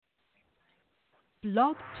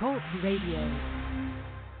Blog Talk Radio.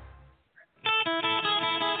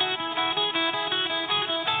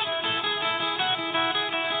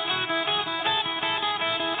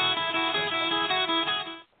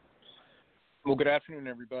 Well, good afternoon,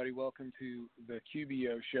 everybody. Welcome to the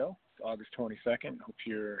QBO show. It's August 22nd. Hope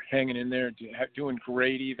you're hanging in there, doing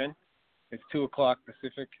great even. It's 2 o'clock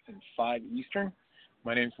Pacific and 5 Eastern.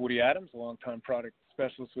 My name is Woody Adams, a longtime product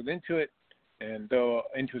specialist with Intuit. And though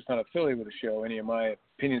Intuit's not affiliated with the show, any of my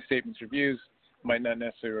opinion statements or views might not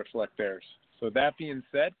necessarily reflect theirs. So that being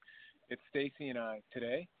said, it's Stacy and I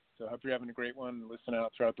today. So I hope you're having a great one. Listen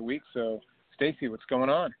out throughout the week. So, Stacy, what's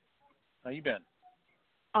going on? How you been?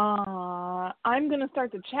 I'm going to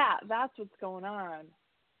start the chat. That's what's going on.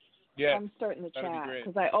 Yeah, I'm starting the chat be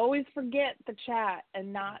because I always forget the chat,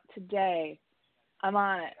 and not today. I'm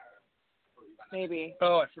on it. Maybe.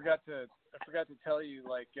 Oh, I forgot to tell you,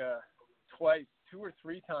 twice, 2 or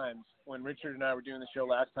 3 times when Richard and I were doing the show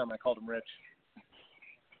last time, I called him Rich.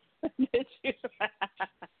 Did you?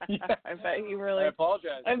 Yeah. I bet you really. I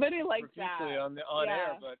apologize. I bet he liked that on yeah.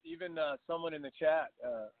 air, but even someone in the chat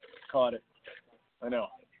caught it. I know.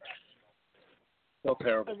 So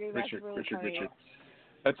terrible. Okay, Richard. funny.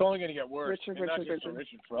 That's only going to get worse. Richard. For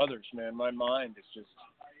Richard, for others, man. My mind is just,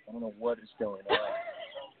 I don't know what is going on.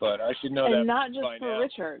 But I should know and that not just by for now.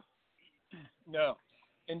 Richard. No.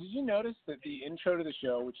 And did you notice that the intro to the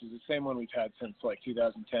show, which is the same one we've had since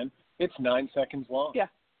 2010, it's 9 seconds long? Yeah.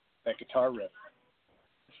 That guitar riff.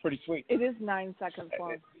 It's pretty sweet. It is 9 seconds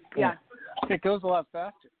long. Yeah. It goes a lot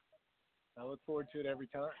faster. I look forward to it every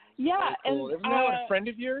time. Yeah. Cool. And, Isn't that a friend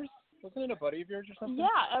of yours? Wasn't it a buddy of yours or something? Yeah,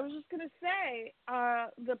 I was just going to say,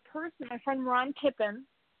 the person, my friend Ron Kippen,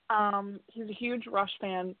 he's a huge Rush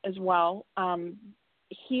fan as well.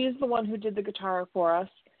 He's the one who did the guitar for us.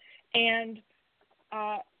 And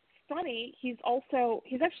funny,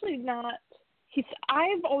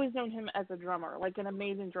 I've always known him as a drummer, like an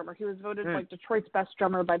amazing drummer. He was voted Detroit's best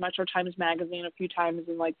drummer by Metro Times Magazine a few times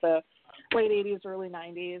in the late 80s, early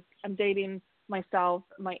 90s. I'm dating myself,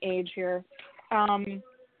 my age here.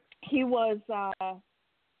 He was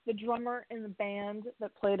the drummer in the band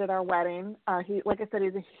that played at our wedding. He, like I said,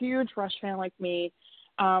 he's a huge Rush fan like me.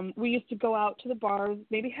 We used to go out to the bars,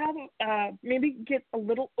 maybe get a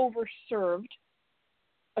little overserved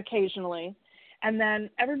occasionally, and then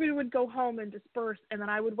everybody would go home and disperse, and then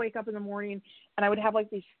I would wake up in the morning and I would have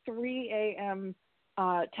these 3 a.m.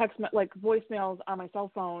 Voicemails on my cell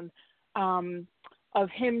phone of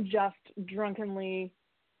him just drunkenly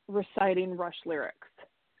reciting Rush lyrics.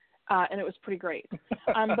 And it was pretty great.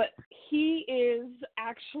 But he is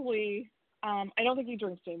actually, I don't think he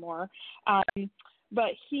drinks anymore,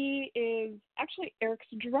 but he is actually Eric's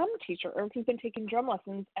drum teacher. Eric has been taking drum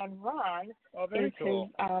lessons, and Ron is cool.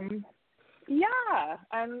 his, yeah,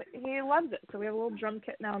 and he loves it. So we have a little drum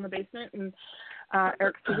kit now in the basement, and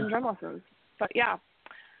Eric's taking drum lessons. But yeah,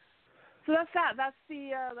 so that's that. That's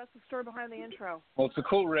the story behind the intro. Well, it's a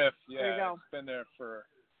cool riff. Yeah, there you go. It's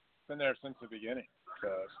been there since the beginning. So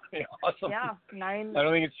it's pretty awesome. Yeah, 9. I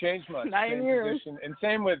don't think it's changed much. 9 years. Position. And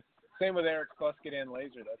same with Eric's Busket and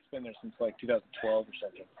Laser. That's been there since 2012 or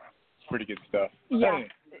something. It's pretty good stuff. Yeah. Anyway,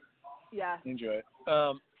 yeah. Enjoy it.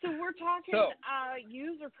 So we're talking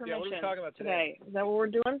user permissions what are we talking about today. Is that what we're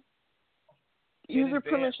doing? In user advanced,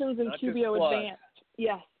 permissions in QBO Advanced.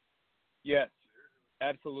 Yes. Yes,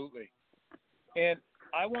 absolutely. And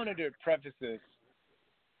I wanted to preface this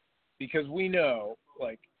because we know,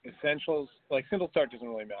 Essentials, Simple Start doesn't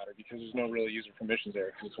really matter because there's no real user permissions there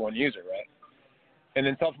because it's one user, right? And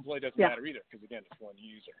then Self-Employed doesn't matter either because, again, it's one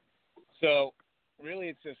user. So really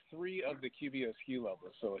it's just 3 of the QBO SKU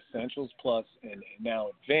levels, so Essentials Plus and now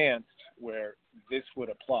Advanced, where this would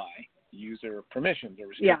apply, user permissions or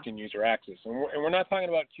restricting user access. And we're not talking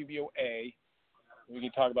about QBO A. We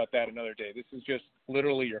can talk about that another day. This is just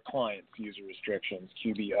literally your client's user restrictions,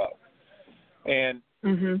 QBO. And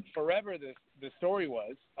forever the story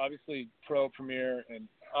was obviously Pro, Premier, and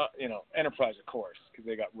Enterprise, of course, because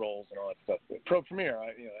they got roles and all that stuff. But Pro Premier,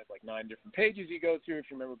 had 9 different pages you go through if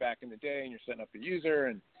you remember back in the day, and you're setting up the user,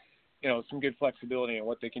 and some good flexibility in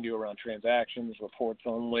what they can do around transactions, reports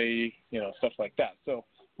only, stuff like that. So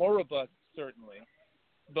more robust, certainly.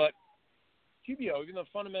 But QBO, even though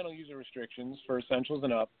fundamental user restrictions for Essentials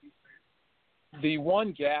and up, the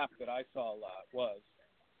one gap that I saw a lot was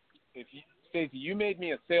Stacey, you made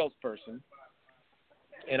me a salesperson,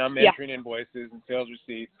 and I'm entering invoices and sales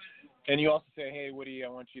receipts, and you also say, hey, Woody, I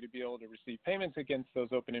want you to be able to receive payments against those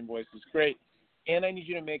open invoices. Great. And I need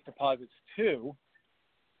you to make deposits too.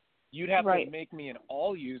 You'd have to make me an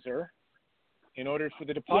all user in order for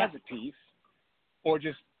the deposit piece, or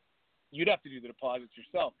just you'd have to do the deposits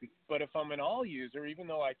yourself. But if I'm an all user, even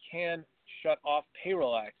though I can shut off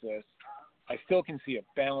payroll access, I still can see a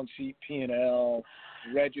balance sheet, P&L,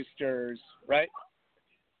 registers, right?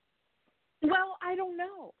 Well, I don't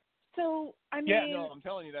know. So, I mean... Yeah, no, I'm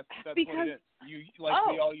telling you, that's because, what it is. The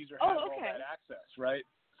all user has all that access, right?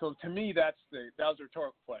 So to me, that was a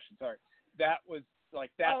rhetorical question, sorry. That was,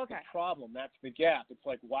 that's the problem. That's the gap. It's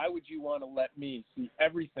like, why would you want to let me see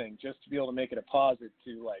everything just to be able to make a deposit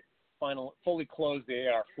to, fully close the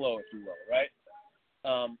AR flow, if you will, right?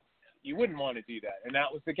 You wouldn't want to do that. And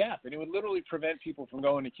that was the gap. And it would literally prevent people from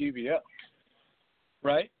going to QBO,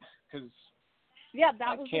 right? Because yeah,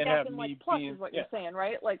 that was the gap in Plus is what you're saying,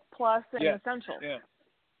 right? Plus and Essentials. Yeah,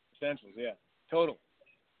 Essentials, yeah, total.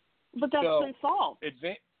 But that's been solved.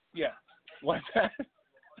 Yeah. What's that?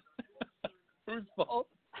 Whose fault?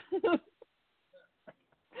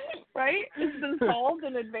 Right? It's been solved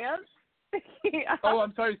in advance. Yeah. Oh,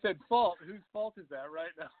 I'm sorry, you said fault. Whose fault is that,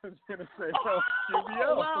 right? I was going to say,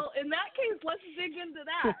 QBO. Well, in that case, let's dig into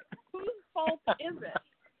that. Whose fault is it?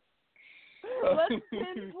 Let's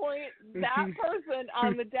pinpoint that person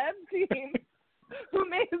on the dev team who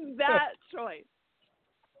made that choice.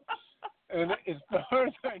 And as far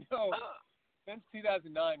as I know, since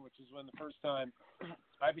 2009, which is when the first time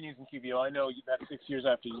I've been using QBO, I know that's 6 years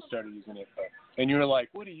after you started using it. And you were like,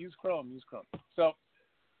 what do you use Chrome? Use Chrome. So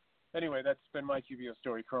anyway, that's been my QBO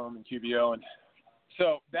story, Chrome and QBO. And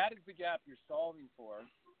so that is the gap you're solving for,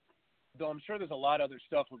 though I'm sure there's a lot of other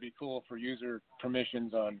stuff would be cool for user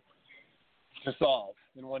permissions to solve.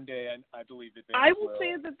 And one day, I believe Advanced I will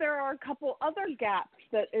say that there are a couple other gaps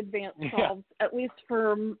that Advanced solves, at least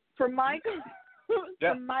for my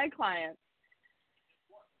for my clients.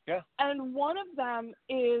 Yeah. And one of them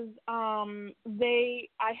is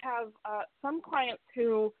I have some clients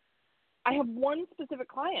who I have one specific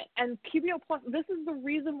client, and QBO Plus, this is the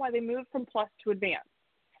reason why they moved from Plus to Advanced.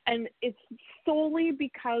 And it's solely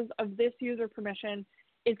because of this user permission.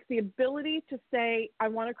 It's the ability to say, I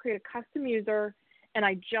want to create a custom user, and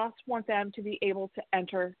I just want them to be able to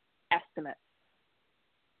enter estimates.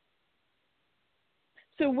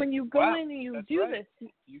 So when you go in and you do this,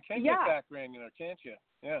 you can get that granular, can't you?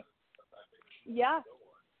 Yeah. Yeah.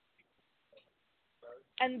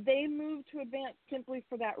 And they moved to Advanced simply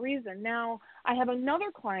for that reason. Now, I have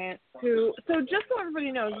another client who, so just so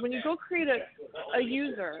everybody knows, when you go create a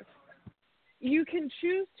user, you can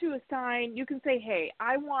choose to assign, you can say, hey,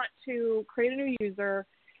 I want to create a new user,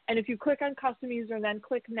 and if you click on custom user and then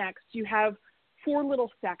click next, you have 4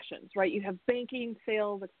 little sections, right? You have banking,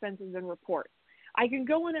 sales, expenses, and reports. I can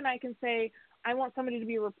go in and I can say, I want somebody to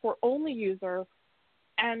be a report-only user,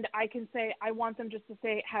 and I can say I want them just to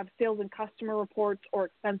say have sales and customer reports or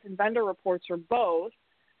expense and vendor reports or both.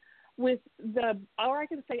 Or I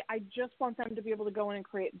can say I just want them to be able to go in and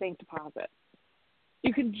create bank deposit.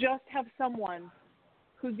 You can just have someone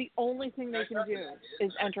who's the only thing they can do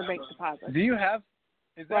is enter bank deposit.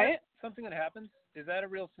 Is that something that happens? Is that a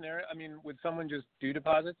real scenario? I mean, would someone just do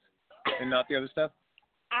deposits and not the other stuff?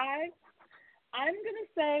 I'm going to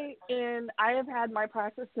say I have had my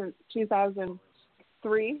practice since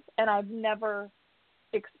 2003, and I've never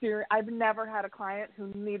had a client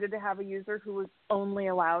who needed to have a user who was only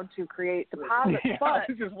allowed to create deposits. Yeah, but I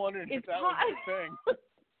was just wondering if that was a thing.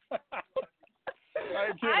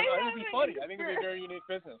 I think it'd be funny. I think it'd be a very unique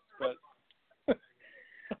business, but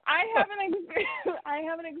I haven't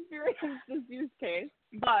experienced this use case,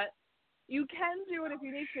 but you can do it if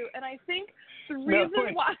you need to. And I think the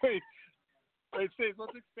reason why. Wait, Stacey,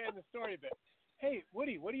 let's expand the story a bit. Hey,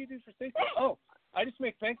 Woody, what do you do for Stacey? Oh, I just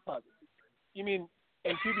make bank deposits. You mean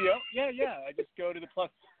in QBO? Yeah. I just go to the Plus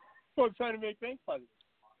website and make bank deposits.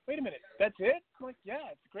 Wait a minute, that's it? I'm like,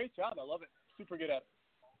 yeah, it's a great job. I love it. Super good at it.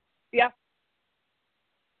 Yeah.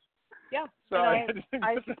 Yeah. Sorry.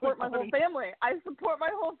 I support my whole family.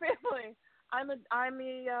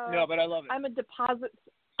 No, but I love it. I'm a deposit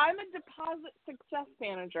success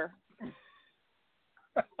manager.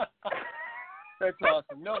 That's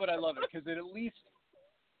awesome. No, but I love it because it at least,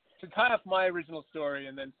 to tie off my original story,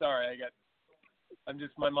 and then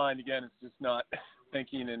my mind again is just not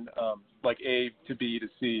thinking in like A to B to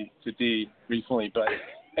C to D recently. But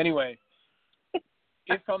anyway,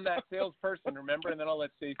 if I'm that salesperson, remember, and then I'll let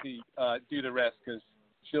Stacey do the rest because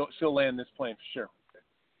she'll land this plane for sure.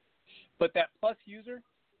 But that Plus user,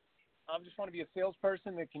 I just want to be a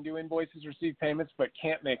salesperson that can do invoices, receive payments, but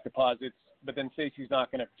can't make deposits. But then Stacey's not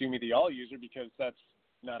going to do me the all user because that's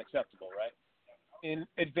not acceptable, right? In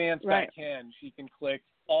Advanced, I can. She can click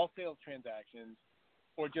all sales transactions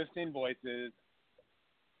or just invoices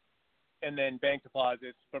and then bank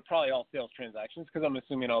deposits, but probably all sales transactions because I'm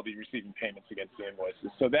assuming I'll be receiving payments against the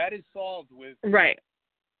invoices. So that is solved with Right.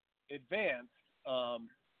 Advance.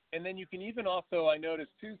 And then you can even also, I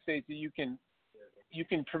noticed too, Stacey, you can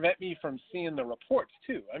prevent me from seeing the reports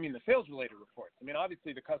too. I mean, the sales-related reports. I mean,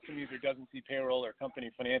 obviously the custom user doesn't see payroll or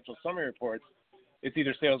company financial summary reports. It's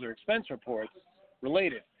either sales or expense reports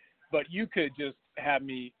related. But you could just have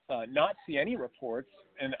me not see any reports.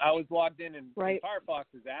 And I was logged in Firefox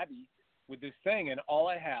as Abby with this thing, and all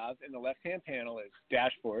I have in the left-hand panel is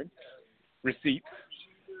dashboard, receipts,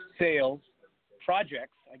 sales,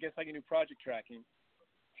 projects. I guess I can do project tracking,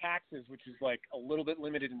 taxes, which is like a little bit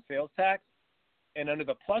limited in sales tax. And under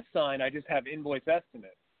the plus sign, I just have invoice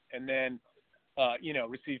estimate. And then,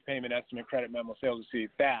 receive payment estimate, credit memo, sales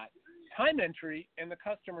receipt, that. Time entry, and the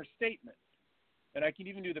customer statement. And I can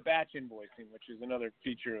even do the batch invoicing, which is another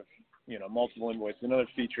feature of, multiple invoices, another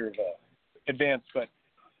feature of Advanced. But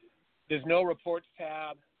there's no reports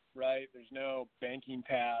tab, right? There's no banking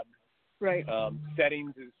tab. Right.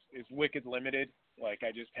 Settings is wicked limited. Like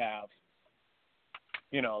I just have,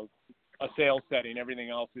 a sales setting. Everything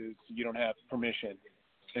else is you don't have permission.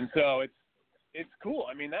 And so it's cool.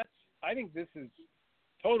 I mean, I think this is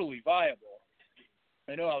totally viable.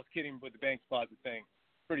 I know I was kidding with the bank deposit thing.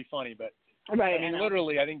 Pretty funny, but right. I mean,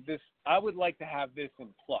 literally, I think I would like to have this in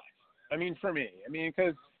plus. I mean, for me. I mean,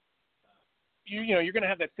 because you're going to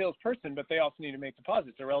have that salesperson, but they also need to make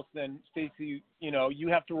deposits, or else then, Stacey, you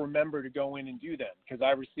have to remember to go in and do them. Because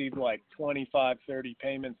I received like 25, 30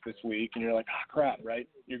 payments this week, and you're like, crap, right?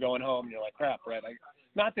 You're going home, and you're like, crap, right?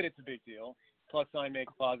 Not that it's a big deal. Plus sign, make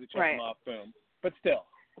deposit, check them off, boom. But still.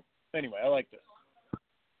 Anyway, I like this.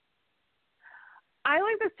 I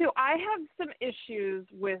like this too. I have some issues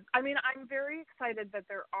I'm very excited that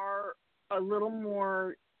there are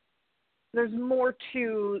there's more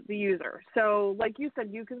to the user. So like you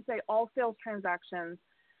said, you can say all sales transactions.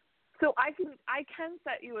 So I can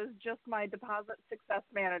set you as just my deposit success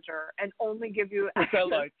manager and only give you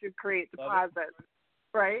access to create deposits,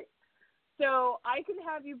 right? So I can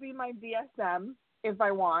have you be my DSM if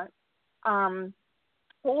I want.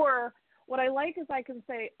 Or what I like is I can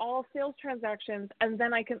say all sales transactions, and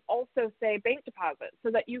then I can also say bank deposits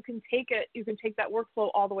so that you can take that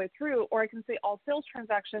workflow all the way through, or I can say all sales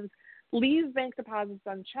transactions, leave bank deposits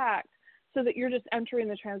unchecked so that you're just entering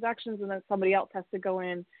the transactions and then somebody else has to go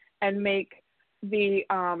in and make the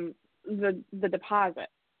deposit,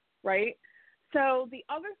 right? So the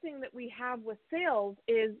other thing that we have with sales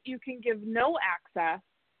is you can give no access.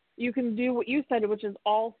 You can do what you said, which is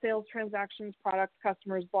all sales transactions, products,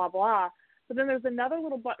 customers, blah, blah. But then there's another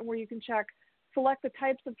little button where you can select the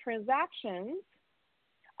types of transactions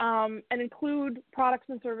and include products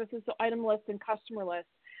and services, so item list and customer list.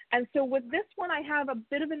 And so with this one, I have a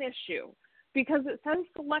bit of an issue because it says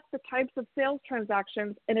select the types of sales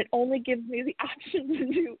transactions, and it only gives me the option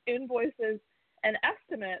to do invoices and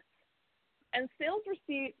estimates, and sales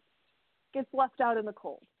receipt gets left out in the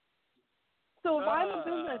cold. So if I'm a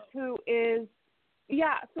business who is,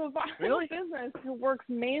 so if I'm a business who works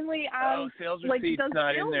mainly on sales receipt's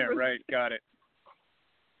not in there, right? Got it.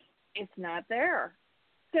 It's not there.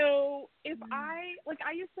 So if I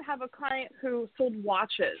used to have a client who sold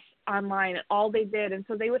watches online, and all they did, and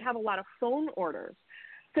so they would have a lot of phone orders.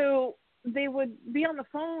 So they would be on the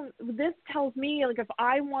phone. This tells me, like, if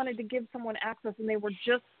I wanted to give someone access and they were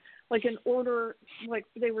just like an order, like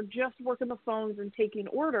they were just working the phones and taking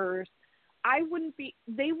orders,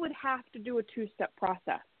 they would have to do a two-step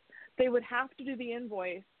process. They would have to do the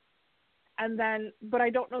invoice, but I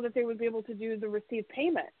don't know that they would be able to do the received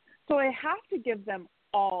payment. So I have to give them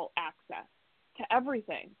all access to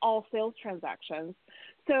everything, all sales transactions.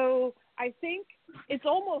 So I think it's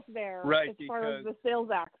almost there as far as the sales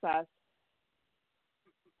access,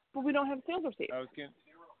 but we don't have sales receipts.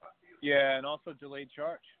 Yeah, and also delayed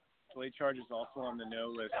charge. Delayed charge is also on the no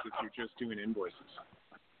list if you're just doing invoices.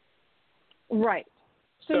 Right.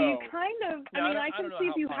 So you kind of, I can see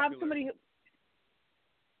if you have somebody who,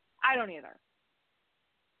 I don't either.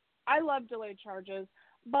 I love delayed charges,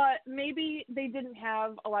 but maybe they didn't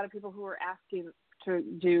have a lot of people who were asking to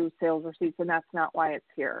do sales receipts, and that's not why it's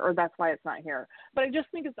here, or that's why it's not here. But I just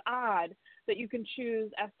think it's odd that you can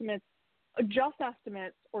choose estimates, just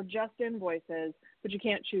estimates, or just invoices, but you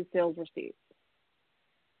can't choose sales receipts.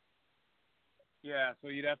 Yeah, so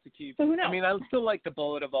you'd have to keep. So who knows? I mean, I still like the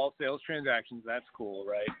bullet of all sales transactions. That's cool,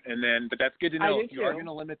 right? And then, but that's good to know. If you are going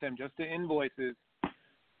to limit them just to invoices,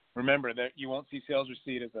 remember that you won't see sales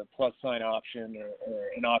receipt as a plus sign option or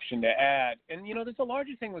an option to add. And there's a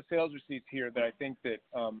larger thing with sales receipts here that I think that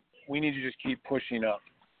we need to just keep pushing up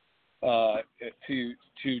to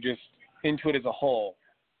just Intuit as a whole.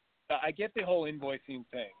 I get the whole invoicing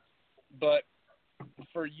thing, but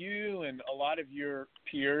for you and a lot of your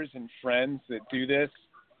peers and friends that do this,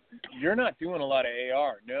 you're not doing a lot of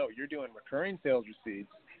AR. No, you're doing recurring sales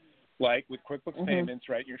receipts, like with QuickBooks payments,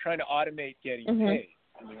 right? You're trying to automate getting paid.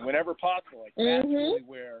 I mean, whenever possible. Like that's really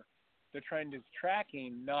where the trend is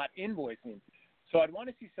tracking, not invoicing. So I'd want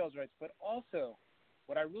to see sales rights, but also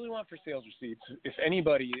what I really want for sales receipts, if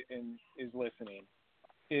anybody is listening,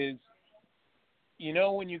 is, you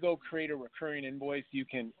know, when you go create a recurring invoice, you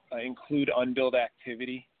can include unbilled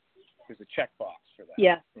activity. There's a checkbox for that.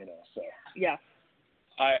 Yeah. You know, so. Yeah.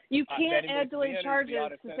 You can't add delayed charges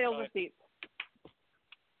to sales receipts.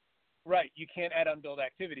 Right. You can't add unbilled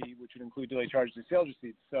activity, which would include delayed charges to sales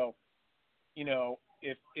receipts. So, you know,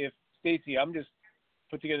 if Stacy, I'm just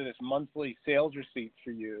put together this monthly sales receipt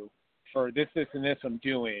for you for this, and this I'm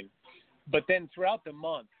doing, but then throughout the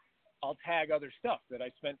month, I'll tag other stuff that I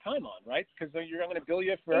spent time on, right? Because I'm going to bill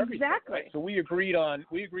you for everything. Right? So we agreed on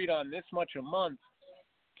this much a month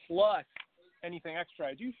plus anything extra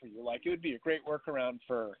I do for you. Like, it would be a great workaround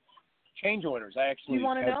for change orders. I actually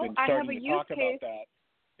have been starting to talk about that.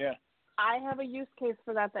 Yeah. I have a use case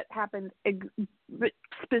for that happened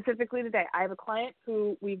specifically today. I have a client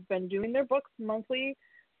who we've been doing their books, monthly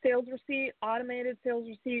sales receipt, automated sales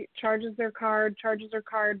receipt, charges their card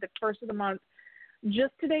the first of the month.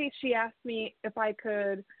 Just today, she asked me if I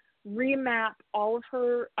could remap all of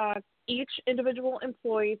her each individual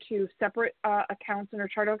employee to separate accounts in her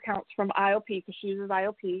chart of accounts from IOP, because she uses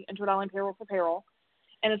IOP, Intuit Online Payroll for payroll,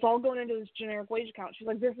 and it's all going into this generic wage account. She's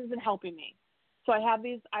like, this isn't helping me. So I have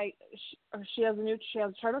these. She has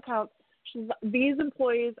a chart of accounts. These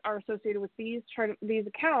employees are associated with these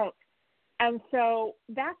accounts, and so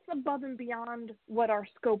that's above and beyond what our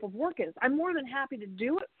scope of work is. I'm more than happy to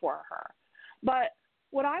do it for her, but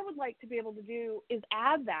what I would like to be able to do is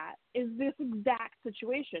add that is this exact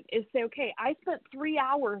situation. Is say, okay, I spent 3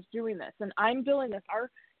 hours doing this, and I'm billing this. Our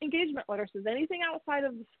engagement letter says anything outside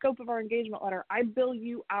of the scope of our engagement letter, I bill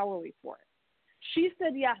you hourly for it. She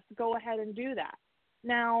said, yes, go ahead and do that.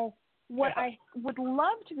 Now, what I would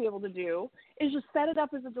love to be able to do is just set it up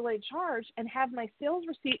as a delayed charge and have my sales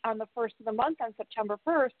receipt on the first of the month on September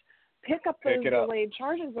 1st, pick up those delayed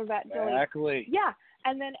charges of that delayed. Exactly. Yeah,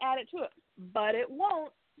 and then add it to it. But it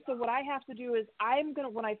won't. So what I have to do is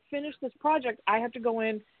when I finish this project, I have to go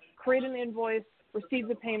in, create an invoice, receive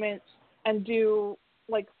the payment, and do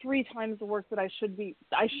like 3 times the work that I should be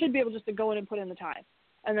able just to go in and put in the time,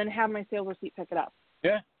 and then have my sales receipt pick it up.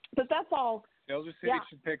 Yeah. But that's all. Sales receipt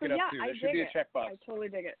should pick it up too. There should be a checkbox. I totally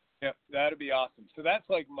dig it. Yep, that'd be awesome. So that's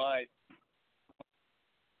like my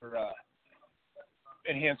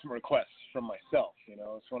enhancement requests from myself. You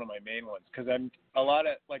know, it's one of my main ones because I'm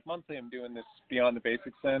monthly. I'm doing this Beyond the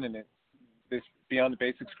Basics and this Beyond the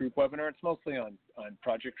Basics group webinar. It's mostly on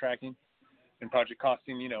project tracking and project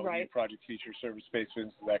costing. You know, project feature, service-based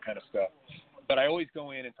business, that kind of stuff. But I always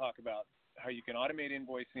go in and talk about how you can automate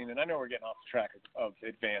invoicing, and I know we're getting off the track of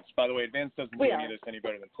Advanced. By the way, Advanced doesn't do any of this any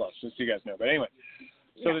better than Plus, just so you guys know. But anyway,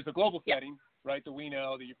 so there's a global setting, right, that we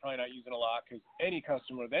know that you're probably not using a lot because any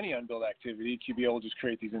customer with any unbilled activity, QBO will just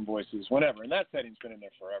create these invoices whenever, and that setting's been in there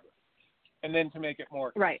forever. And then to make it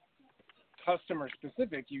more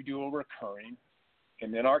customer-specific, you do a recurring,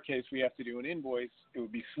 and in our case, we have to do an invoice. It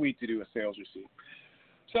would be sweet to do a sales receipt.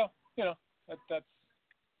 So, you know, that's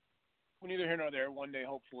neither here nor there, one day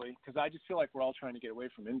hopefully, because I just feel like we're all trying to get away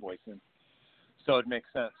from invoicing. So it makes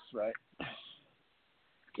sense, right?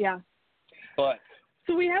 Yeah. But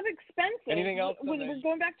so we have expenses. Anything else? We're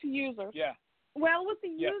going back to users. Yeah. Well, with the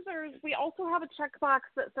users, we also have a checkbox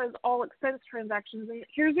that says all expense transactions. And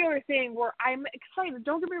here's the other thing where I'm excited.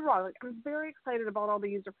 Don't get me wrong. Like, I'm very excited about all the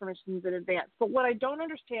user permissions in advance. But what I don't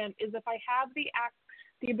understand is if I have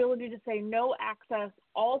the ability to say no access,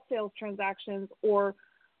 all sales transactions, or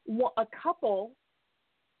a couple,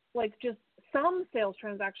 like just some sales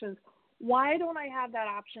transactions, why don't I have that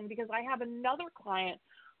option? Because I have another client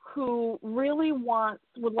who really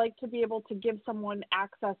would like to be able to give someone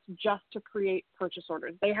access just to create purchase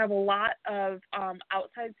orders. They have a lot of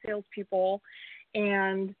outside salespeople,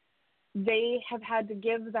 and they have had to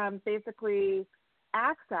give them basically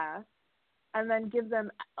access and then give them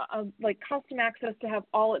like custom access to have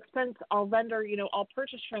all expense, all vendor, all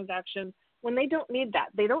purchase transactions, when they don't need that.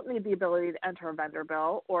 They don't need the ability to enter a vendor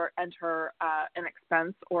bill or enter an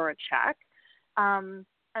expense or a check. And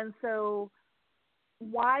so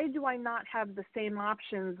why do I not have the same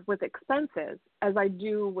options with expenses as I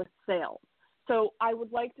do with sales? So I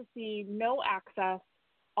would like to see no access,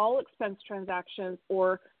 all expense transactions,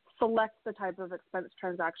 or select the type of expense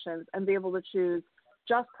transactions and be able to choose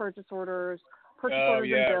just purchase orders and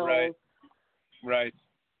bills. Right.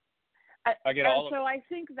 I get all of so it. I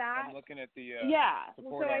think that I'm looking at the So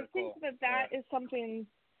support I article. think that is something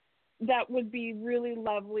that would be really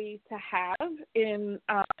lovely to have in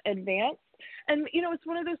advance. And, it's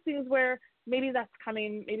one of those things where maybe that's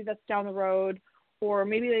coming, maybe that's down the road, or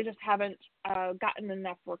maybe they just haven't gotten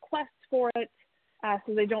enough requests for it,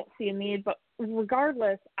 so they don't see a need. But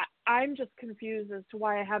regardless, I'm just confused as to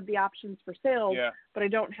why I have the options for sales, but I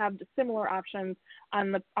don't have the similar options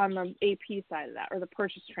on the AP side of that, or the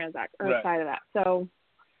purchase transact side of that. So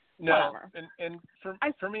whatever. And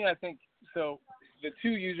for me, I think so. The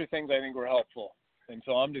two user things I think were helpful, and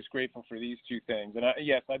so I'm just grateful for these two things. And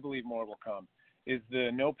I believe more will come. Is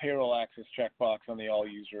the no payroll access checkbox on the all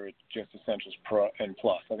user just Essentials Pro and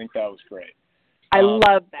Plus? I think that was great. I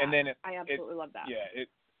love that. And then I absolutely love that. Yeah,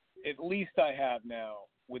 at least I have now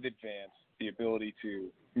with Advance the ability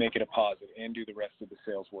to make it a positive and do the rest of the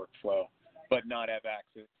sales workflow, but not have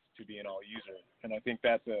access to be an all user. And I think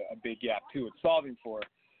that's a big gap too. It's solving for.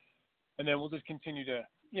 And then we'll just continue to.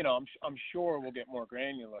 I'm sure we'll get more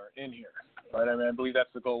granular in here, right? I mean, I believe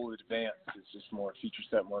that's the goal with Advance. It's just more feature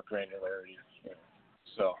set, more granularity.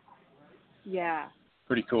 So. Yeah.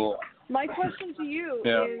 Pretty cool. My question to you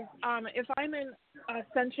is, if I'm in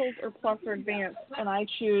Essentials or Plus or Advanced and I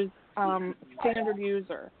choose standard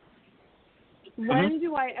user, when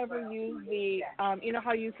do I ever use the?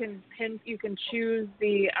 How you can choose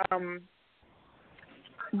the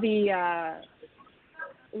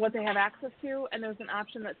what they have access to, and there's an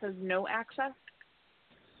option that says no access.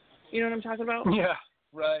 You know what I'm talking about? Yeah,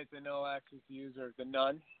 right. The no access user, the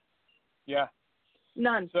none. Yeah.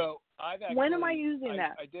 None. So when am I using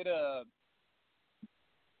that? I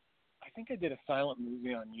think I did a silent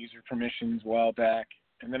movie on user permissions a while back,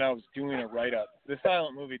 and then I was doing a write-up. The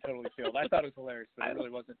silent movie totally failed. I thought it was hilarious, but it really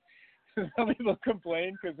wasn't. Some people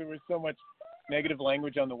complained because there was so much negative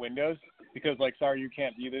language on the windows because, sorry, you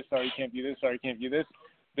can't view this, sorry, you can't view this, sorry, you can't view this,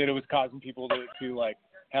 that it was causing people to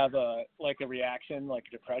have a reaction, like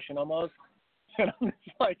a depression almost. And I'm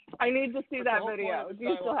just like, I need to see that video. Do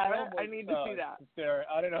you still have it? I need to see that. There,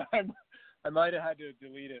 I don't know. I might have had to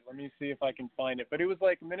delete it. Let me see if I can find it. But it was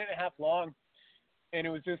like a minute and a half long, and it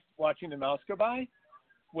was just watching the mouse go by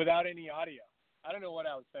without any audio. I don't know what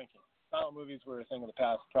I was thinking. Silent movies were a thing of the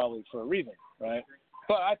past, probably for a reason, right?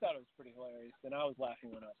 But I thought it was pretty hilarious, and I was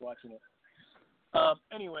laughing when I was watching it.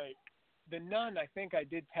 Anyway, the none, I think I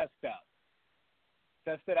did tested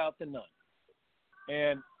out the none.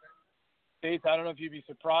 And States, I don't know if you'd be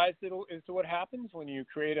surprised as to what happens when you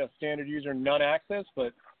create a standard user none access,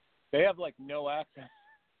 but they have no access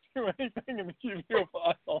to anything in the QBO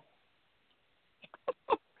file.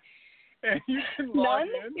 And you can log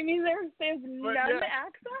in. You mean there's none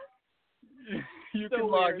access? You can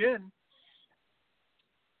log in.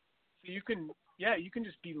 So you can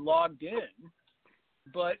just be logged in,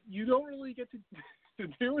 but you don't really get to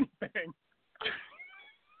do anything.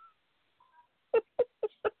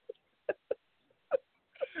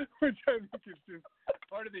 Which I think is just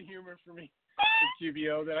part of the humor for me with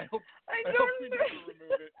QBO that I hope we never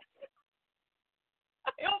remove it.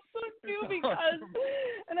 I hope so too, because,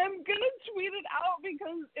 and I'm gonna tweet it out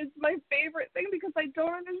because it's my favorite thing, because I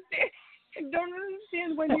don't understand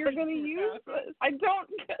when you're gonna use this. I don't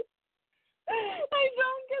get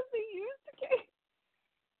the use case.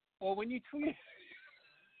 Well, when you tweet,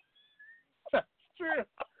 that's true.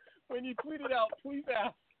 When you tweet it out, please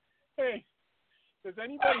ask, hey, does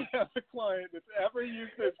anybody have a client that's ever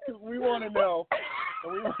used this? Because we want to know,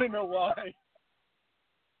 and we want to know why.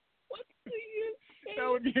 What's the use case? That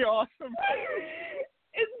would be awesome.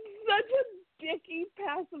 It's such a dicky,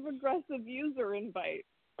 passive-aggressive user invite.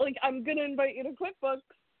 I'm going to invite you to QuickBooks,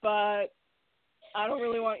 but I don't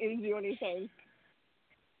really want you to do anything.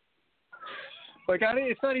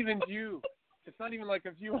 It's not even view. It's not even a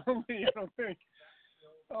view only, I don't think.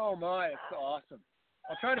 Oh, my, it's awesome.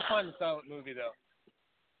 I'll try to find the silent movie, though.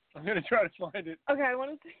 I'm going to try to find it. Okay, I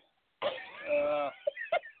want to see.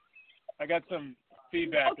 I got some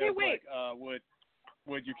feedback. Okay, wait.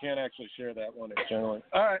 Would you can't actually share that one externally.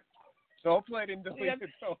 All right. So hopefully I didn't delete it,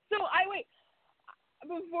 though. So, wait.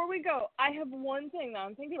 Before we go, I have one thing now.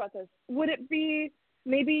 I'm thinking about this. Would it be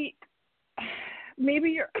maybe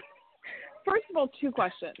you're – first of all, two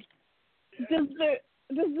questions. Does the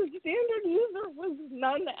standard user with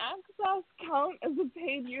none access count as a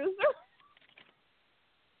paid user?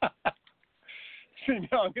 See,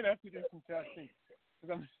 now I'm going to have to do some testing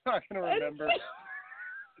because I'm not going to remember.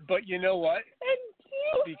 But you know what?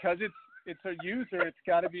 Because it's a user, it's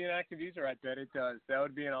got to be an active user. I bet it does. That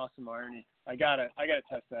would be an awesome irony. I gotta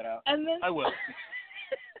test that out. And then I will.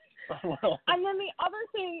 I will. And then the other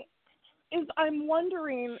thing is, I'm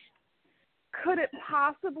wondering could it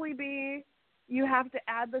possibly be you have to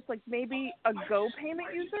add this, like maybe a Go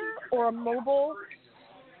payment user or a mobile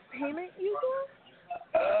payment user?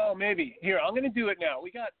 Oh, maybe. Here, I'm going to do it now.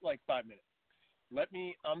 We got like 5 minutes.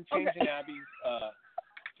 I'm changing Abby's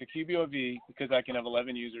to QBOV because I can have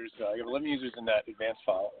 11 users. I have 11 users in that advanced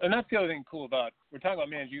file. And that's the other thing cool about, we're talking about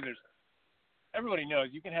managed users. Everybody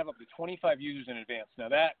knows you can have up to 25 users in advance. Now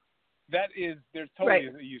there's totally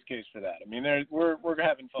a use case for that. I mean, we're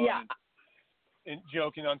having fun and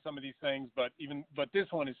joking on some of these things, but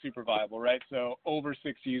this one is super viable, right? So over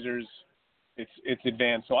 6 users, it's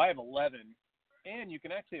advanced. So I have 11. And you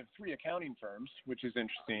can actually have 3 accounting firms, which is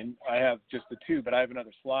interesting. I have just the 2, but I have another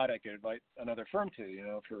slot I could invite another firm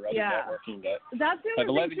to, for other networking. But that's the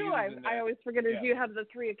other thing, too. I always forget is you have the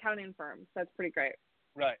 3 accounting firms. That's pretty great.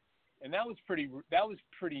 Right. And that was pretty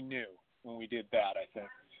new when we did that, I think.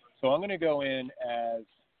 So I'm going to go in as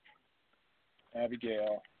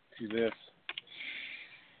Abigail to this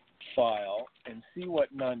file and see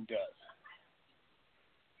what none does.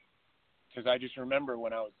 Because I just remember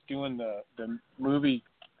when I was doing the movie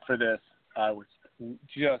for this, I was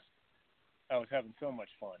having so much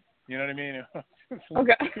fun. You know what I mean?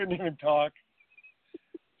 Okay. I couldn't even talk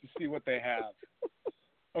to see what they have.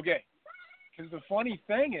 Okay. Because the funny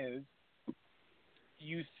thing is,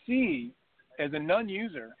 you see, as a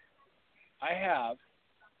non-user, I have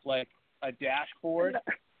like a dashboard.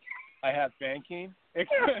 I have banking,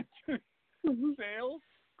 sales,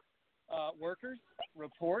 workers,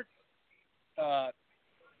 reports,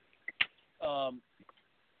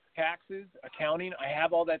 taxes, accounting. I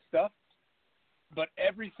have all that stuff, but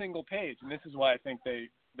every single page, and this is why I think hey,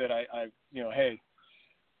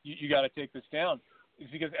 you got to take this down, is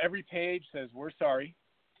because every page says, we're sorry,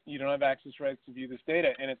 you don't have access rights to view this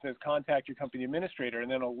data, and it says contact your company administrator,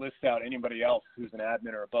 and then it'll list out anybody else who's an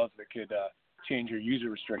admin or above that could change your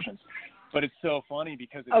user restrictions. But it's so funny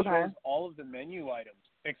because it shows all of the menu items,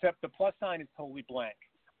 except the plus sign is totally blank.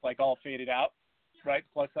 Like all faded out, right?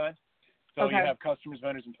 Plus sign. So you have customers,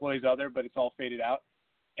 vendors, employees, other, but it's all faded out.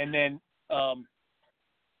 And then,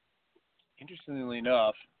 interestingly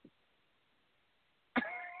enough,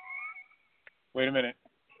 wait a minute,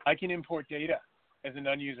 I can import data as a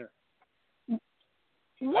non-user.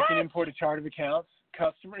 What? I can import a chart of accounts,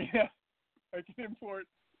 customer. Yeah, I can import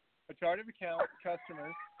a chart of accounts,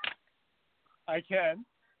 customers. I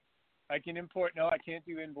can import. No, I can't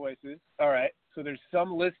do invoices. All right. So there's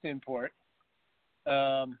some list import. See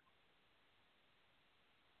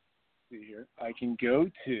here. I can go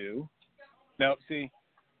to. No, see,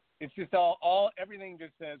 it's just everything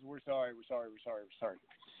just says we're sorry.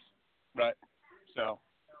 Right. So.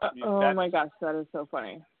 Oh my gosh, that is so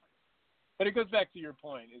funny. But it goes back to your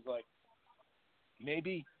point. Is like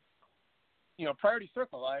maybe. Priority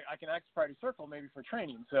Circle, I can access Priority Circle maybe for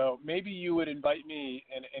training. So maybe you would invite me,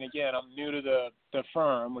 and again, I'm new to the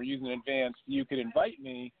firm. We're using advanced. You could invite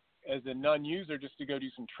me as a non-user just to go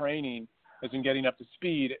do some training as in getting up to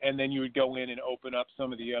speed, and then you would go in and open up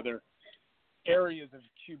some of the other areas of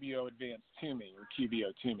QBO Advanced to me or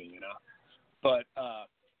QBO to me, But I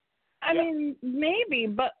mean, maybe,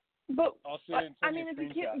 but I mean, if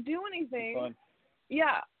you can't do anything,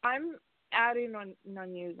 I'm adding on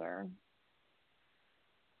non-user.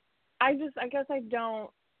 I guess I don't.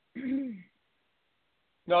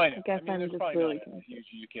 No, I know. I guess I'm just really confused. A huge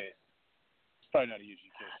use case. It's probably not a huge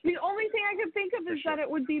use case. The only thing I could think of is that it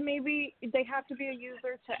would be maybe they have to be a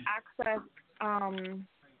user to access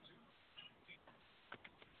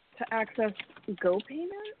Go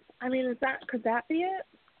payments. I mean, could that be it?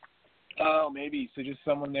 Oh, maybe. So just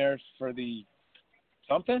someone there for the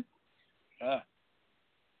something?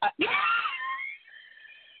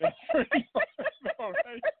 That's pretty no,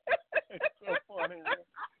 right? It's so funny.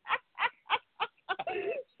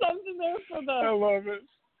 Something there for the. I love it.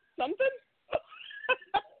 Something?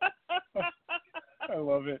 I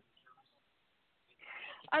love it.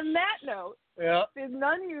 On that note, the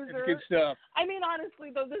non-user. It's good stuff. I mean,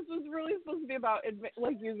 honestly, though, this was really supposed to be about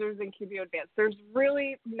users in QBO Advanced. There's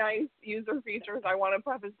really nice user features. I want to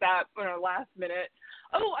preface that for our last minute.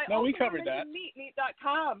 Oh, we covered that.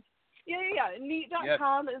 Neat.com. Yeah.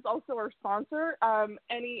 Neat.com is also our sponsor,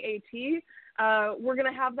 NEAT. We're going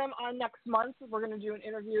to have them on next month. We're going to do an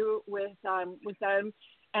interview with them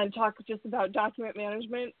and talk just about document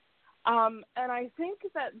management. And I think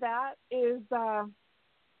that is,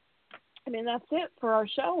 that's it for our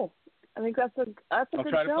show. I think that's a good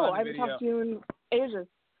show. I haven't talked to you in ages.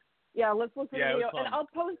 Yeah, let's look for the video. And I'll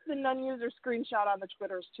post the non-user screenshot on the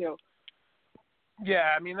Twitters, too.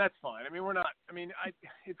 Yeah, that's fine. We're not.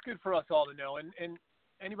 It's good for us all to know. And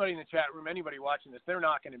anybody in the chat room, anybody watching this, they're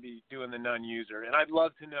not going to be doing the non-user. And I'd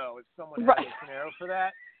love to know if someone has a scenario for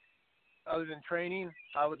that. Other than training,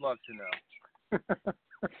 I would love to know.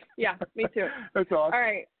 Yeah, me too. That's awesome. All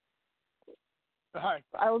right.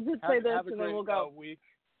 I will just say this, and then we'll go. Week.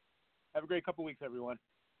 Have a great couple weeks, everyone.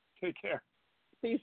 Take care.